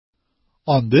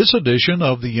On this edition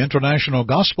of the International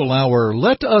Gospel Hour,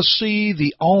 let us see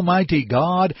the Almighty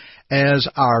God as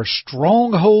our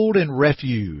stronghold and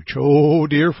refuge. Oh,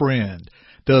 dear friend,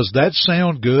 does that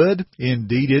sound good?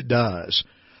 Indeed it does.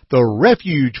 The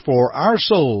refuge for our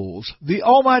souls, the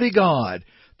Almighty God.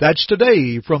 That's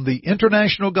today from the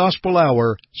International Gospel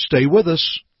Hour. Stay with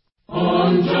us.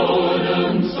 On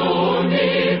Jordan's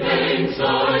stormy banks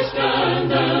I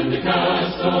stand and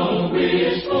cast a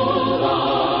wishful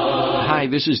eye. Hi,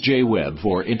 this is Jay Webb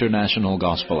for International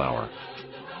Gospel Hour.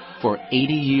 For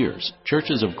 80 years,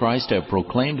 Churches of Christ have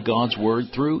proclaimed God's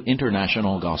Word through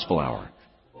International Gospel Hour.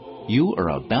 You are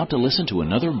about to listen to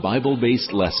another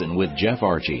Bible-based lesson with Jeff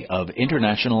Archie of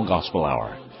International Gospel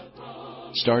Hour.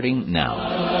 Starting now.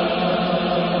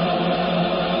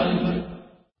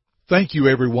 Thank you,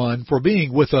 everyone, for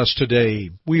being with us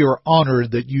today. We are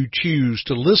honored that you choose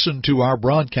to listen to our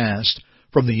broadcast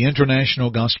from the International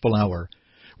Gospel Hour.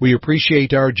 We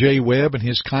appreciate our Jay Webb and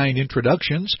his kind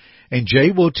introductions, and Jay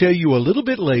will tell you a little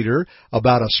bit later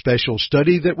about a special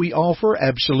study that we offer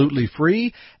absolutely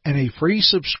free and a free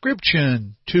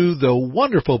subscription to the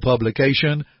wonderful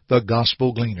publication, The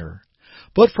Gospel Gleaner.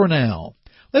 But for now,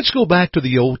 let's go back to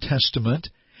the Old Testament,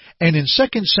 and in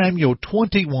 2 Samuel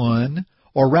 21,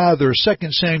 or rather 2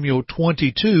 Samuel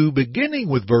 22, beginning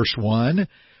with verse 1,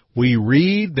 we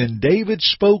read, "Then David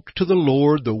spoke to the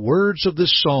Lord the words of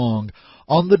this song,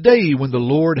 on the day when the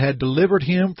Lord had delivered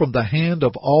him from the hand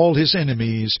of all his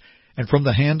enemies, and from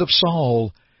the hand of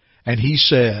Saul. And he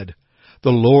said,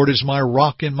 The Lord is my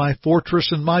rock and my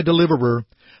fortress and my deliverer,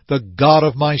 the God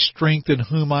of my strength in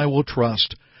whom I will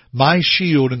trust, my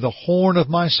shield and the horn of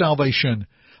my salvation,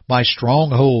 my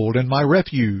stronghold and my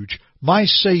refuge, my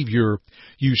Savior.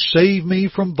 You save me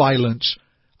from violence.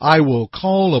 I will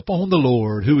call upon the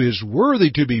Lord, who is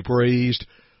worthy to be praised.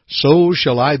 So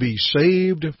shall I be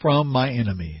saved from my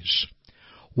enemies."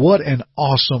 What an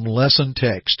awesome lesson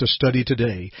text to study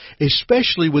today,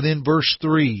 especially within verse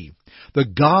 3. The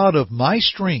God of my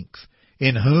strength,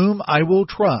 in whom I will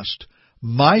trust,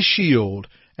 my shield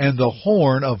and the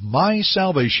horn of my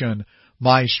salvation,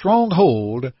 my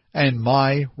stronghold and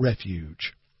my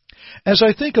refuge. As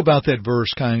I think about that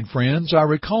verse, kind friends, I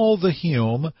recall the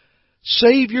hymn,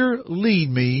 "Savior, lead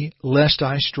me, lest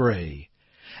I stray."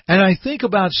 And I think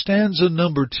about stanza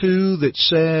number 2 that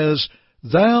says,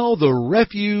 "Thou the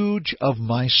refuge of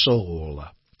my soul."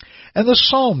 And the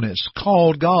psalmist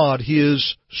called God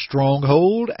his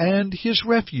stronghold and his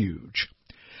refuge.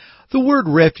 The word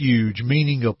refuge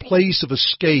meaning a place of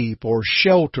escape or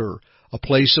shelter, a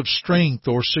place of strength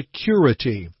or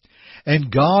security.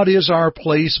 And God is our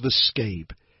place of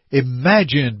escape.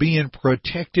 Imagine being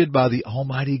protected by the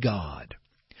Almighty God.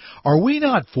 Are we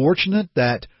not fortunate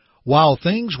that while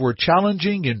things were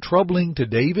challenging and troubling to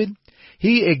David,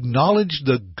 he acknowledged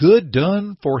the good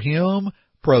done for him,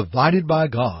 provided by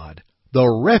God, the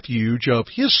refuge of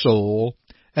his soul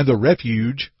and the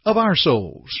refuge of our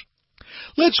souls?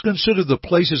 Let's consider the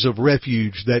places of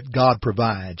refuge that God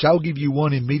provides. I'll give you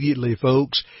one immediately,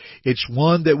 folks. It's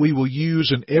one that we will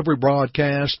use in every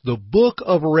broadcast, the Book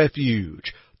of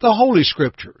Refuge, the Holy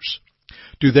Scriptures.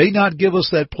 Do they not give us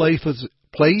that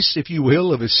place, if you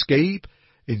will, of escape,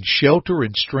 in shelter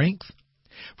and strength?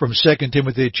 From 2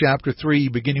 Timothy chapter 3,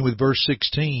 beginning with verse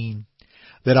 16,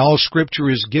 that all Scripture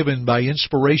is given by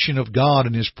inspiration of God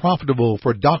and is profitable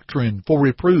for doctrine, for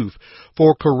reproof,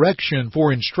 for correction,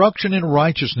 for instruction in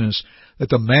righteousness, that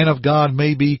the man of God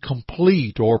may be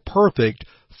complete or perfect,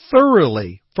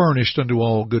 thoroughly furnished unto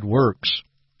all good works.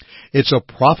 It's a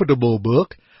profitable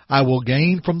book I will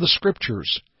gain from the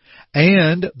Scriptures.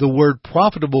 And the word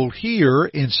profitable here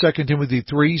in 2 Timothy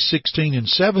 3:16 and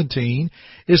 17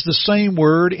 is the same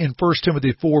word in 1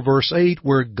 Timothy 4 verse 8,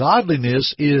 where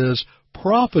godliness is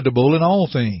profitable in all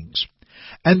things.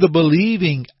 And the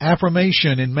believing,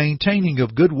 affirmation, and maintaining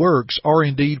of good works are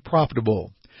indeed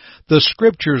profitable. The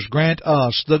Scriptures grant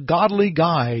us the godly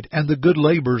guide and the good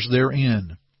labors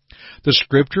therein. The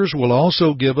Scriptures will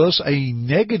also give us a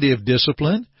negative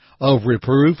discipline of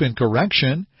reproof and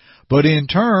correction, but in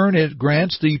turn it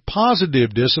grants the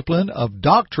positive discipline of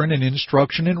doctrine and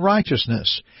instruction in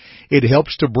righteousness. It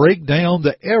helps to break down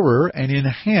the error and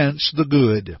enhance the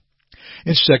good.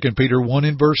 In 2 Peter 1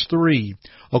 and verse 3,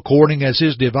 "According as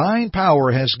His divine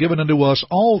power has given unto us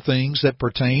all things that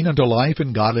pertain unto life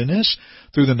and godliness,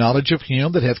 through the knowledge of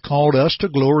Him that hath called us to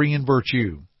glory and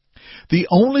virtue." The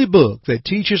only book that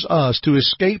teaches us to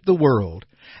escape the world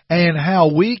and how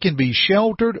we can be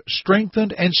sheltered,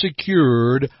 strengthened, and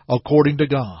secured according to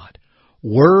God.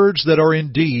 Words that are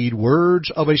indeed words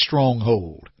of a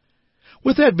stronghold.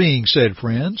 With that being said,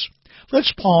 friends,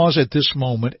 Let's pause at this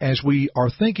moment as we are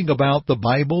thinking about the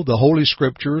Bible, the Holy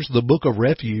Scriptures, the Book of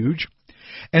Refuge,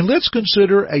 and let's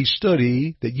consider a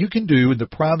study that you can do in the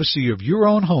privacy of your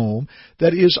own home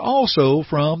that is also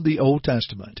from the Old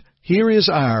Testament. Here is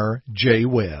our J.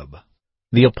 Webb.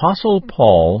 The Apostle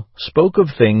Paul spoke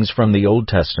of things from the Old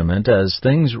Testament as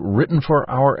things written for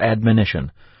our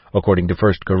admonition, according to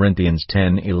 1 Corinthians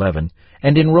 10:11,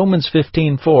 and in Romans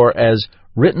 15:4 as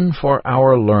written for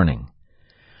our learning.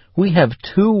 We have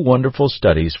two wonderful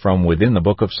studies from within the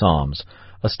book of Psalms,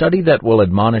 a study that will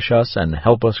admonish us and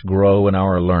help us grow in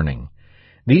our learning.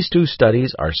 These two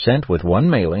studies are sent with one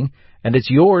mailing, and it's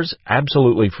yours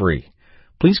absolutely free.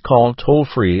 Please call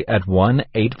toll-free at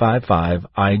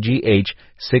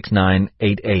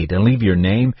 1-855-IGH-6988 and leave your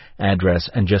name, address,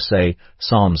 and just say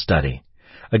Psalm Study.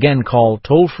 Again, call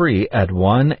toll-free at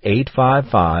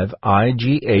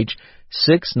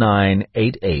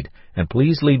 1-855-IGH-6988 and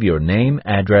please leave your name,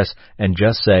 address, and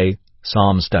just say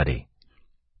Psalm Study.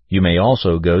 You may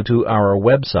also go to our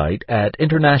website at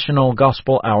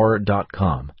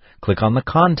internationalgospelhour.com. Click on the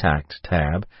Contact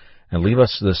tab and leave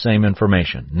us the same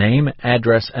information, name,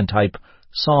 address, and type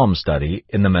Psalm Study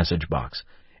in the message box.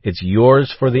 It's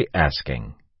yours for the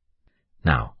asking.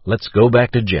 Now, let's go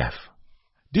back to Jeff.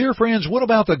 Dear friends, what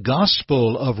about the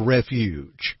gospel of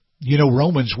refuge? You know,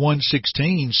 Romans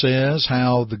 1:16 says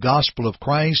how the gospel of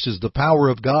Christ is the power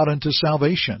of God unto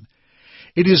salvation.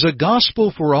 It is a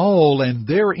gospel for all, and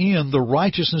therein the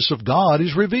righteousness of God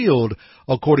is revealed,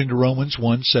 according to Romans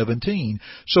 1:17.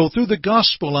 So through the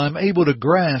gospel I'm able to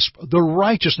grasp the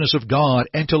righteousness of God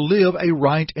and to live a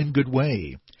right and good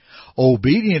way.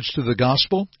 Obedience to the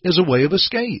gospel is a way of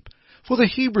escape. For the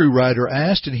Hebrew writer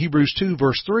asked in Hebrews 2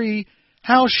 verse 3,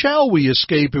 "How shall we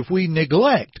escape if we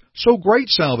neglect so great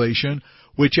salvation,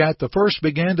 which at the first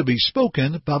began to be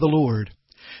spoken by the Lord?"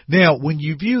 Now, when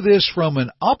you view this from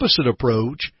an opposite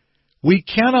approach, we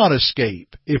cannot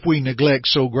escape if we neglect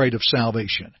so great of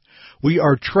salvation. We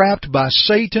are trapped by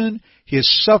Satan, his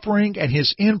suffering, and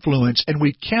his influence, and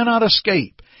we cannot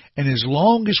escape. And as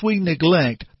long as we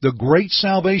neglect the great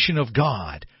salvation of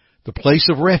God, the place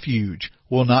of refuge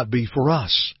will not be for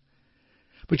us.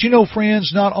 But you know,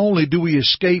 friends, not only do we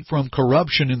escape from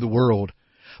corruption in the world,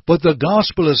 but the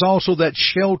gospel is also that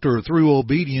shelter through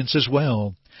obedience as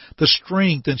well. The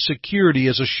strength and security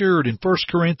is assured in 1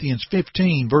 Corinthians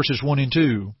 15, verses 1 and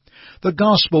 2. The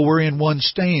gospel wherein one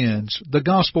stands, the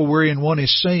gospel wherein one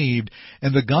is saved,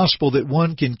 and the gospel that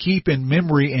one can keep in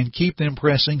memory and keep them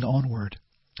pressing onward.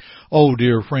 Oh,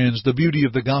 dear friends, the beauty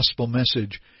of the gospel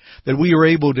message, that we are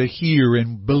able to hear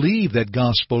and believe that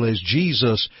gospel as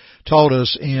Jesus taught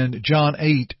us in John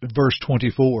 8, verse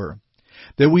 24.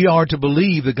 That we are to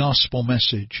believe the gospel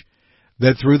message.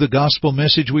 That through the gospel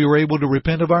message we are able to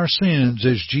repent of our sins,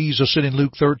 as Jesus said in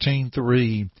Luke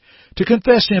 13:3, to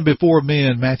confess Him before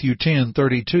men, Matthew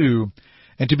 10:32,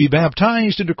 and to be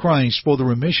baptized into Christ for the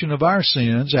remission of our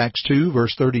sins, Acts 2,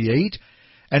 verse 38,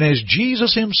 and as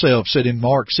Jesus Himself said in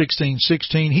Mark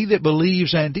 16:16, "He that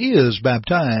believes and is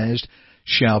baptized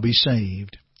shall be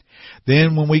saved."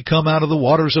 Then when we come out of the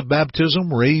waters of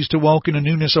baptism, raised to walk in a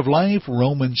newness of life,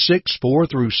 Romans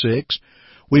 6:4-6,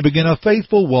 we begin a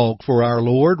faithful walk for our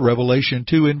Lord, Revelation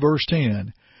 2 and verse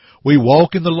 10. We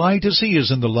walk in the light as He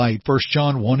is in the light, 1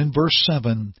 John 1 and verse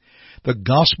 7. The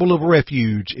gospel of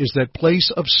refuge is that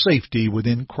place of safety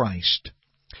within Christ.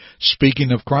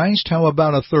 Speaking of Christ, how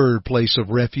about a third place of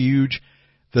refuge?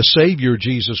 The Savior,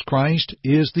 Jesus Christ,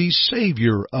 is the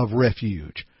Savior of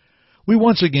refuge. We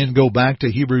once again go back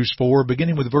to Hebrews 4,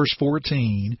 beginning with verse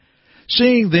 14.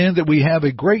 "Seeing then that we have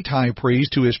a great high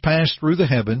priest who has passed through the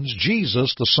heavens,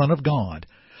 Jesus, the Son of God,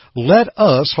 let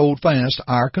us hold fast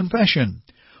our confession.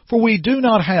 For we do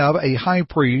not have a high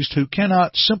priest who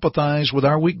cannot sympathize with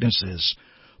our weaknesses,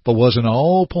 but was in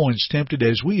all points tempted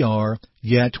as we are,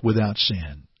 yet without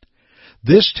sin."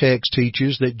 This text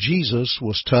teaches that Jesus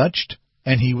was touched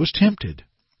and He was tempted.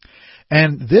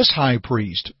 And this high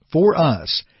priest, for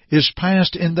us, is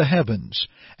passed in the heavens,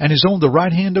 and is on the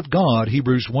right hand of God,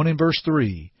 Hebrews 1 and verse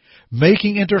 3,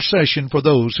 making intercession for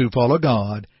those who follow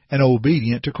God and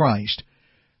obedient to Christ,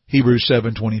 Hebrews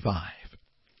 7:25.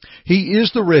 He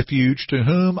is the refuge to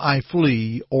whom I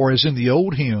flee, or as in the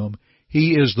old hymn,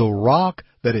 He is the rock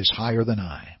that is higher than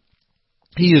I.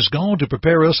 He is gone to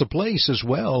prepare us a place as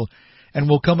well, and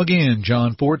will come again,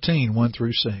 John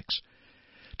 14:1-6.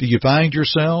 Do you find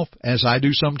yourself, as I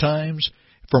do sometimes,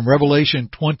 from Revelation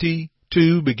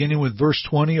 22, beginning with verse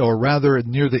 20, or rather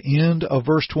near the end of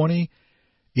verse 20?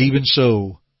 Even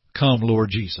so, come Lord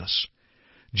Jesus.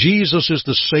 Jesus is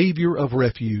the Savior of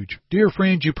refuge. Dear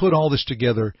friends, you put all this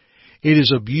together. It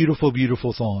is a beautiful,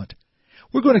 beautiful thought.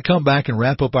 We're going to come back and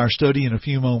wrap up our study in a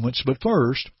few moments, but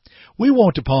first, we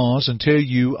want to pause and tell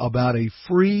you about a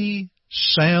free,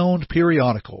 sound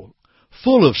periodical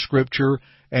full of Scripture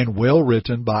and well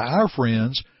written by our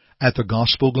friends at the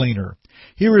Gospel Gleaner.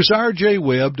 Here is R.J.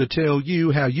 Webb to tell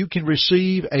you how you can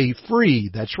receive a free,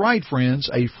 that's right friends,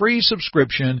 a free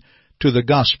subscription to the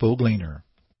Gospel Gleaner.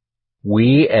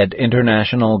 We at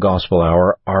International Gospel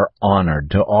Hour are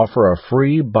honored to offer a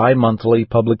free bi-monthly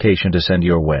publication to send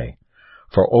your way.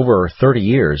 For over 30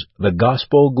 years, the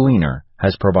Gospel Gleaner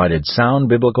has provided sound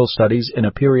biblical studies in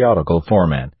a periodical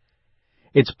format.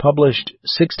 It's published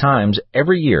 6 times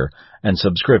every year, and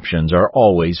subscriptions are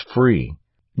always free.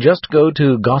 Just go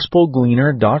to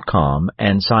gospelgleaner.com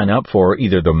and sign up for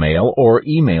either the mail or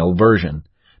email version.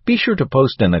 Be sure to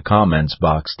post in the comments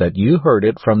box that you heard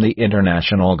it from the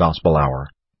International Gospel Hour.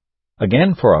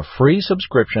 Again, for a free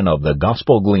subscription of the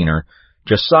Gospel Gleaner,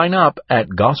 just sign up at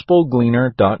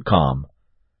gospelgleaner.com.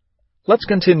 Let's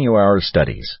continue our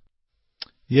studies.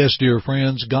 Yes, dear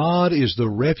friends, God is the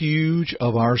refuge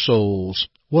of our souls.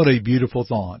 What a beautiful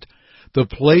thought. The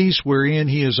place wherein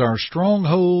He is our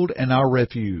stronghold and our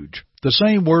refuge. The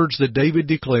same words that David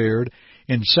declared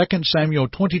in 2 Samuel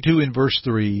 22 and verse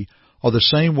 3 are the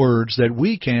same words that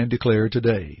we can declare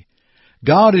today.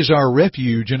 God is our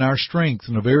refuge and our strength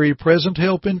and a very present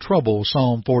help in trouble,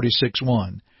 Psalm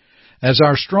 46:1. As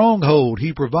our stronghold,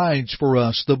 He provides for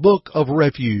us the book of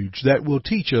refuge that will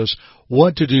teach us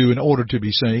what to do in order to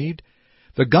be saved,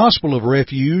 the gospel of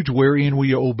refuge wherein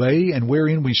we obey and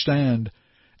wherein we stand,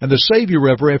 and the Savior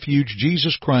of refuge,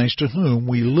 Jesus Christ, to whom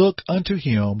we look unto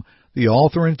Him, the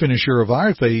author and finisher of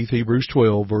our faith, Hebrews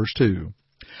 12, verse 2.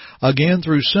 Again,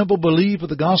 through simple belief of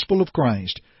the gospel of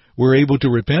Christ, we're able to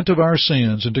repent of our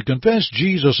sins and to confess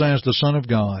Jesus as the Son of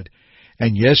God.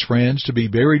 And yes, friends, to be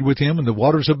buried with Him in the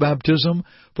waters of baptism,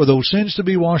 for those sins to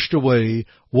be washed away.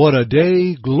 What a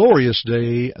day, glorious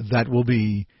day that will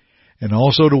be. And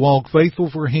also to walk faithful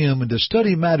for Him and to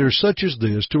study matters such as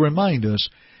this to remind us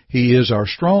He is our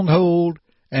stronghold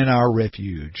and our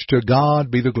refuge. To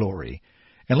God be the glory.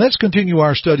 And let's continue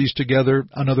our studies together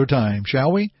another time,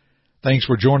 shall we? Thanks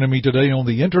for joining me today on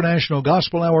the International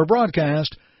Gospel Hour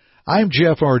broadcast. I'm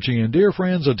Jeff Archie, and dear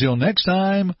friends, until next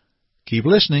time, keep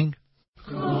listening.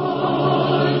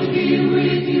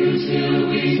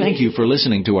 Thank you for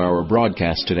listening to our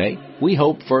broadcast today. We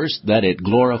hope first that it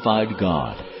glorified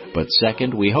God, but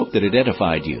second, we hope that it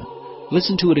edified you.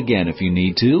 Listen to it again if you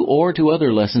need to, or to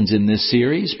other lessons in this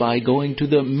series by going to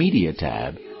the Media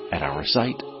tab at our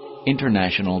site,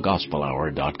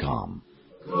 internationalgospelhour.com.